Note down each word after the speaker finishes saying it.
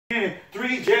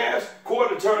3 jabs,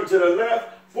 quarter turn to the left,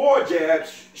 4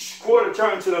 jabs, quarter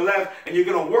turn to the left, and you're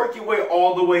going to work your way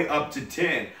all the way up to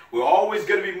 10. We're always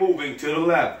going to be moving to the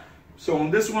left. So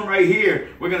on this one right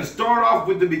here, we're going to start off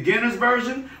with the beginner's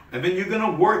version, and then you're going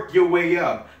to work your way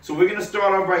up. So we're going to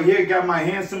start off right here. Got my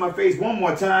hands to my face one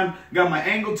more time. Got my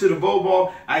angle to the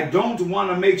VoBall. I don't want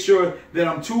to make sure that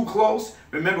I'm too close.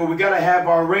 Remember, we got to have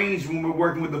our range when we're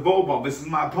working with the VoBall. This is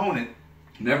my opponent.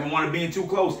 Never want to be in too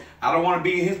close. I don't want to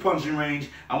be in his punching range.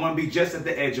 I want to be just at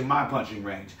the edge of my punching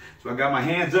range. So I got my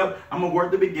hands up. I'm going to work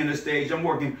the beginner stage. I'm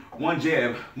working 1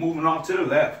 jab, moving off to the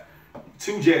left.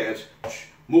 2 jabs,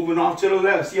 moving off to the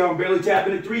left. See how I'm barely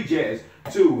tapping it? 3 jabs.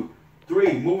 2,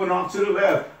 3, moving off to the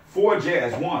left. 4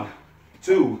 jabs. 1,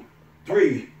 2,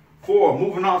 3, 4.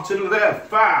 Moving off to the left.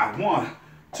 5, 1,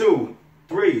 2,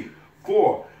 3,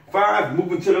 4, 5.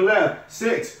 Moving to the left.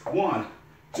 6, 1,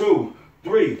 2,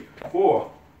 3,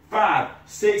 4, 5,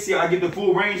 6. See, I get the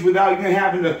full range without even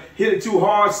having to hit it too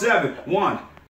hard. 7, 1,